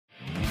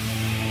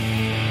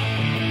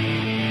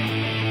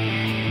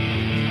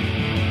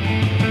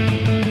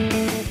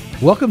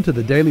Welcome to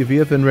the Daily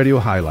VFN Radio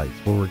Highlights,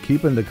 where we're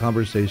keeping the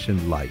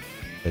conversation light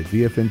at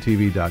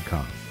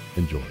VFNTV.com.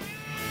 Enjoy.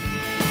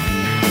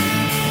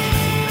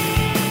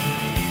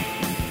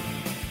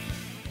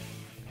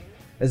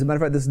 As a matter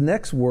of fact, this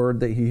next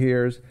word that he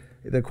hears,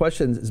 the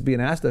question is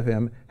being asked of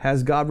him,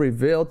 has God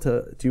revealed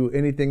to you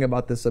anything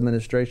about this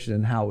administration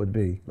and how it would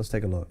be? Let's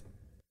take a look.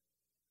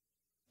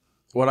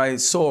 What I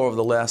saw over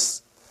the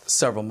last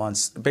several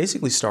months,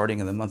 basically starting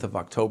in the month of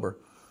October,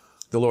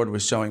 the Lord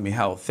was showing me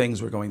how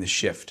things were going to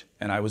shift.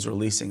 And I was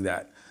releasing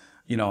that,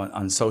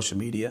 on social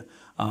media,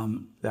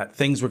 that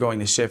things were going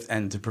to shift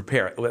and to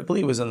prepare. I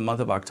believe it was in the month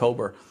of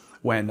October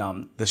when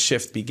the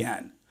shift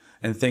began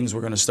and things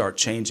were going to start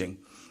changing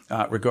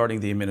regarding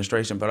the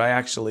administration. But I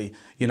actually,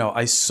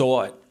 I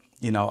saw it.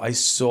 I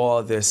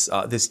saw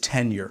this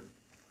tenure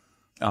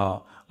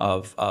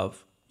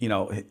of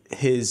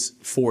his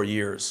 4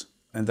 years.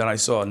 And then I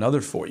saw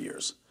another 4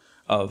 years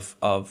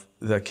of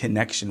the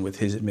connection with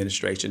his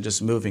administration,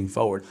 just moving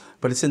forward.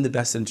 But it's in the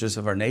best interest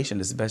of our nation.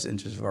 It's the best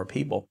interest of our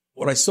people.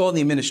 What I saw in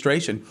the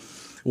administration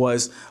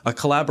was a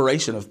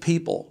collaboration of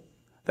people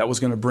that was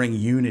going to bring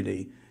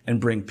unity and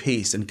bring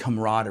peace and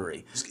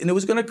camaraderie. And it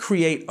was going to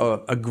create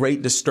a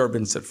great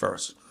disturbance at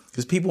first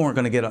because people weren't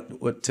going to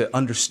get to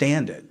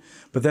understand it.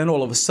 But then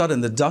all of a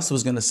sudden, the dust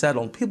was going to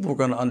settle and people were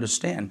going to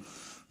understand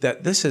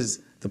that this is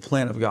the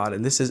plan of God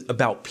and this is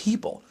about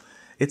people.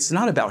 It's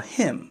not about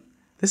him.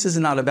 This is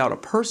not about a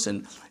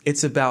person.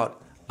 It's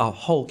about a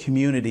whole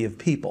community of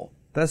people.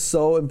 That's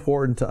so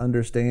important to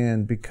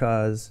understand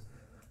because,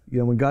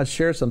 when God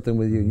shares something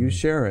with you, you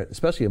share it,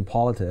 especially in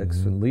politics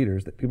and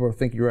leaders, that people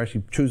think you're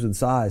actually choosing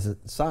sides.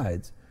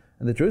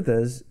 And the truth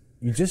is,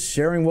 you're just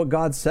sharing what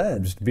God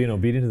said. Just being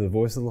obedient to the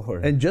voice of the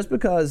Lord. And just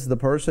because the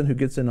person who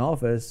gets in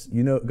office,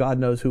 God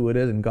knows who it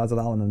is and God's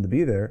allowing them to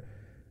be there,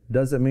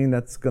 doesn't mean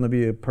that's going to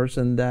be a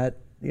person that,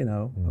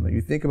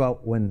 you think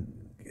about when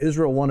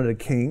Israel wanted a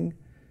king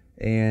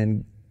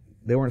and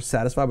they weren't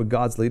satisfied with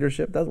God's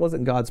leadership. That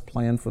wasn't God's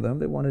plan for them.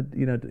 They wanted,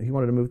 he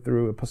wanted to move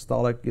through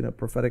apostolic,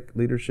 prophetic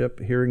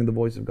leadership, hearing the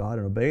voice of God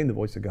and obeying the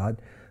voice of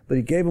God. But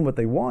he gave them what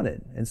they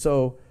wanted. And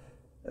so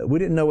we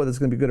didn't know whether it's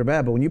going to be good or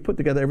bad. But when you put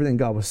together everything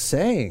God was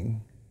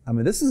saying,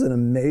 this is an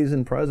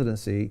amazing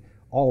presidency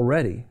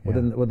already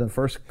within the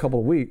first couple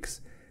of weeks.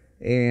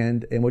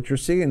 And what you're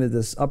seeing is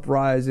this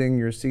uprising.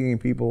 You're seeing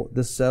people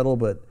settle.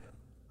 But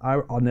I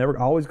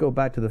always go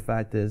back to the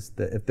fact is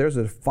that if there's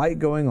a fight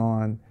going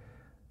on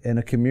in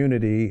a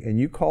community and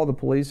you call the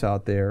police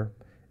out there,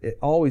 it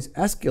always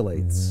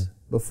escalates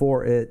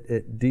before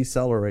it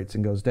decelerates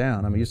and goes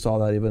down. You saw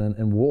that even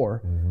in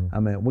war.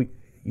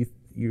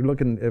 You're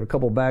looking at a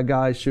couple of bad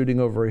guys shooting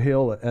over a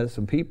hill at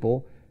some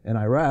people in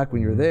Iraq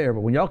when you're there, but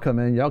when y'all come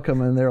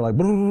in there like,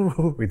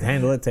 we'd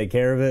handle it, take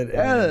care of it.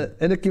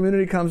 And the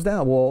community comes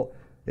down. Well,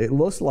 it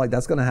looks like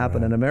that's going to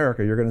happen in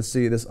America. You're going to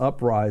see this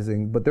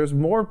uprising, but there's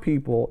more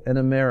people in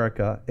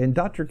America. And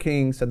Dr.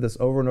 King said this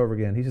over and over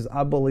again. He says,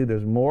 I believe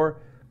there's more,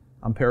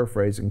 I'm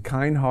paraphrasing,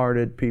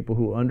 kind-hearted people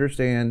who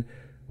understand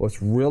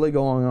what's really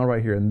going on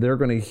right here, and they're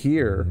going to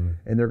hear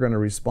and they're going to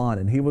respond.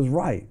 And he was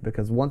right,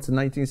 because once in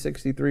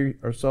 1963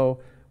 or so,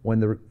 when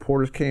the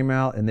reporters came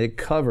out and they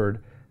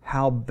covered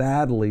how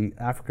badly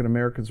African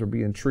Americans were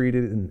being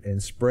treated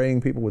and spraying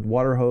people with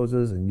water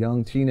hoses and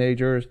young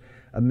teenagers,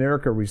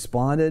 America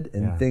responded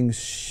and things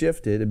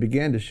shifted. It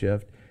began to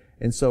shift.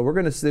 And so we're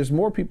going to see there's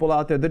more people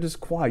out there. They're just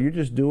quiet. You're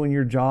just doing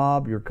your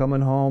job. You're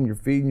coming home. You're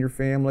feeding your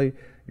family.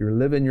 You're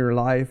living your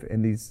life.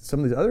 And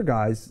some of these other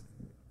guys,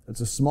 it's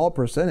a small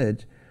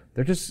percentage.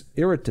 They're just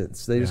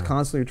irritants. They just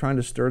constantly trying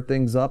to stir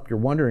things up. You're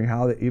wondering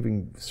how they're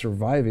even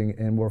surviving.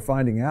 And we're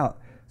finding out.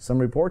 Some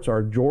reports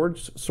are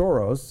George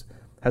Soros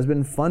has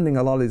been funding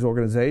a lot of these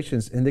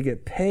organizations, and they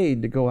get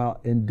paid to go out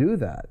and do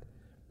that.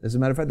 As a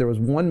matter of fact, there was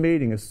one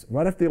meeting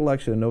right after the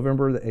election,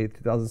 November the 8th,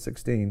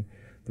 2016.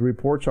 The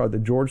reports are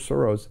that George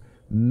Soros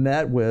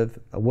met with,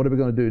 what are we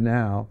going to do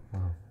now?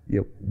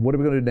 What are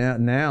we going to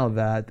do now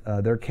that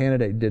their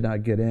candidate did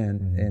not get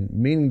in? And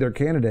meaning their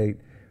candidate,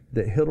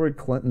 that Hillary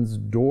Clinton's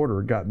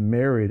daughter got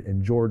married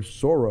in George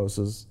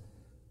Soros's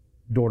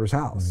daughter's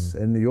house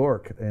in New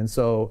York. And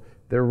so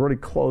they're really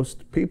close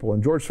people.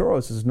 And George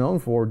Soros is known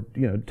for,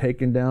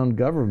 taking down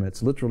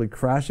governments, literally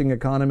crashing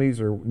economies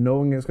or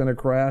knowing it's going to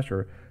crash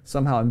or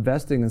somehow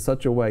investing in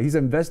such a way. He's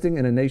investing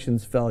in a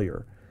nation's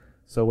failure.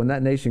 So when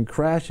that nation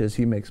crashes,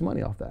 he makes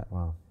money off that.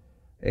 Wow.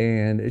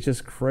 And it's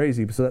just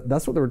crazy. So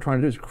that's what they were trying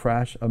to do, is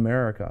crash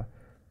America.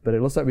 But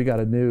it looks like we got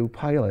a new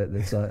pilot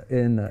that's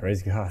in.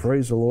 Praise God.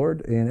 Praise the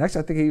Lord. And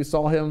actually, I think he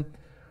saw him,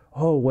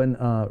 when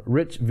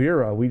Rich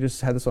Vera, we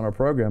just had this on our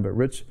program, but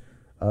Rich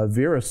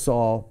Vera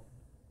saw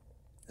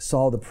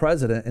the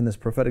president in this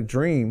prophetic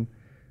dream.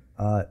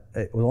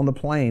 It was on the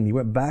plane. He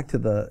went back to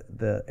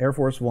the Air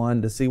Force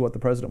One to see what the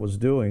president was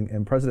doing,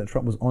 and President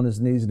Trump was on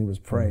his knees and he was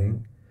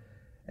praying.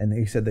 And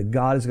he said that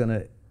God is going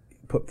to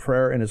put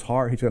prayer in his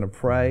heart. He's going to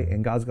pray,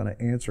 and God's going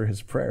to answer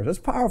his prayers. That's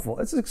powerful.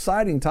 It's an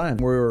exciting time.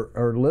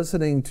 We're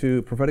listening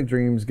to prophetic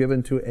dreams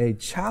given to a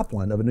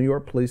chaplain of a New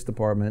York Police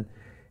Department,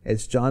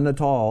 It's John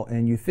Natale,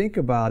 and you think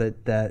about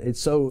it, that it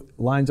so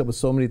lines up with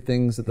so many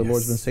things that the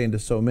Lord's been saying to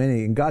so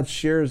many, and God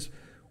shares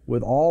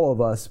with all of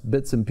us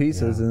bits and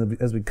pieces, and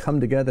as we come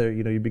together,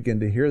 you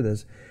begin to hear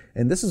this.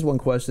 And this is one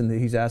question that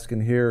he's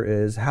asking here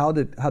is,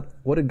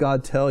 what did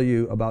God tell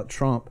you about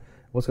Trump?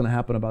 What's going to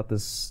happen about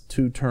this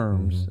 2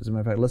 terms? As a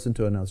matter of fact, listen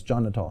to it now. It's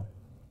John Natale.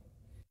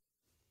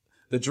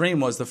 The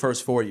dream was the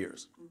first 4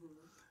 years.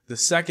 The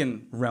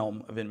second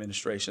realm of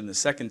administration, the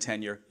second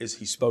tenure, is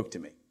he spoke to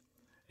me.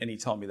 And he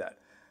told me that.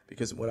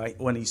 Because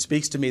when he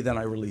speaks to me, then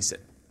I release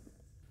it.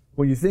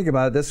 When you think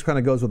about it, this kind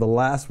of goes with the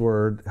last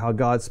word, how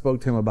God spoke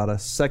to him about a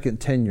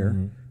second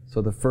tenure.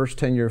 So the first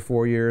tenure,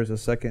 4 years, the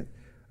second,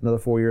 another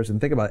 4 years.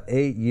 And think about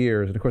 8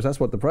 years. And of course, that's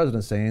what the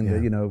president's saying,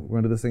 that, we're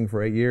going to do this thing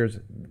for 8 years.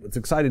 What's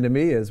exciting to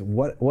me is,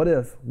 what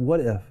if,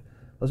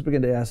 let's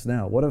begin to ask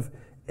now, what if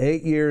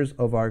 8 years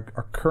of our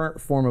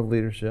current form of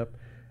leadership,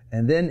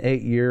 and then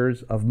 8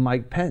 years of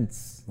Mike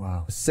Pence.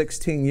 Wow.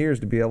 16 years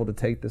to be able to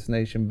take this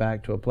nation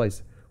back to a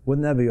place.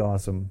 Wouldn't that be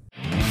awesome?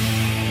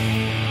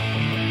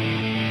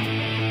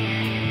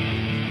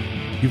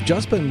 You've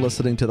just been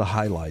listening to the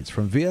highlights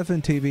from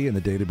VFN TV and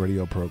the Daily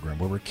Radio program,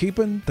 where we're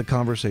keeping the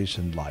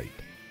conversation light.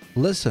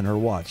 Listen or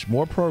watch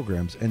more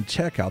programs and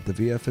check out the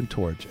VFN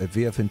Torch at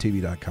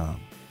VFNTV.com.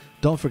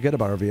 Don't forget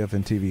about our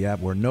VFN TV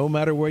app, where no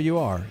matter where you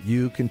are,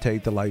 you can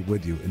take the light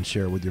with you and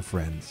share with your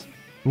friends.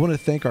 We want to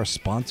thank our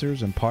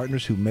sponsors and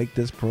partners who make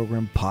this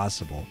program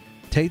possible.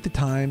 Take the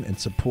time and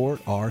support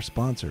our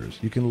sponsors.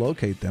 You can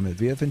locate them at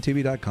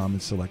VFNTV.com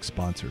and select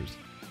sponsors.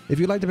 If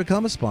you'd like to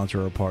become a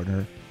sponsor or a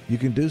partner, you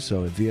can do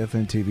so at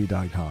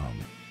VFNTV.com.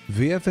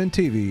 VFN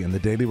TV and the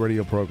Daily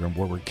Radio program,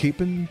 where we're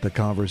keeping the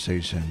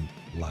conversation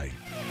light.